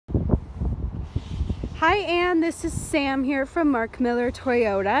Hi Anne, this is Sam here from Mark Miller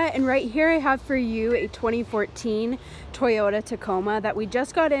Toyota, and right here I have for you a 2014 Toyota Tacoma that we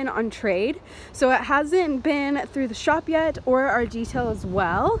just got in on trade. So it hasn't been through the shop yet or our detail as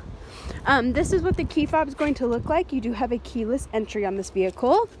well. This is what the key fob is going to look like. You do have a keyless entry on this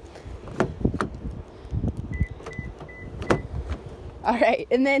vehicle. All right,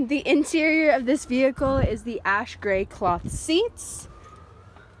 and then the interior of this vehicle is the ash gray cloth seats.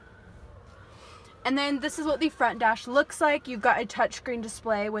 And then this is what the front dash looks like. You've got a touchscreen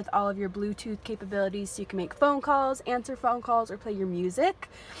display with all of your Bluetooth capabilities, so you can make phone calls, answer phone calls, or play your music.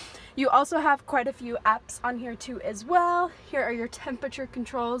 You also have quite a few apps on here too as well. Here are your temperature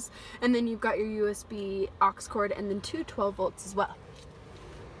controls, and then you've got your USB aux cord and then two 12 volts as well.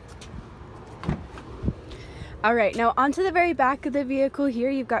 All right, now onto the very back of the vehicle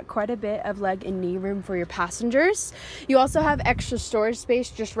here, you've got quite a bit of leg and knee room for your passengers. You also have extra storage space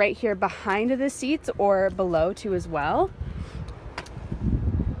just right here behind the seats or below too as well.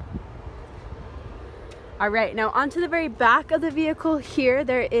 All right, now onto the very back of the vehicle here,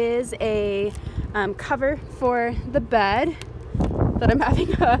 there is a cover for the bed that I'm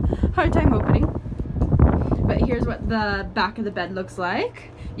having a hard time opening. But here's what the back of the bed looks like.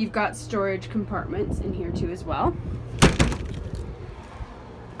 You've got storage compartments in here too as well.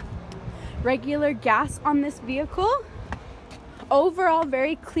 Regular gas on this vehicle. Overall,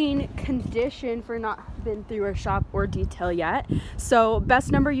 very clean condition for not been through a shop or detail yet. So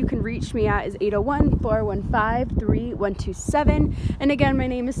best number you can reach me at is 801-415-3127. And again, my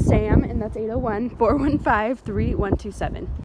name is Sam, and that's 801-415-3127.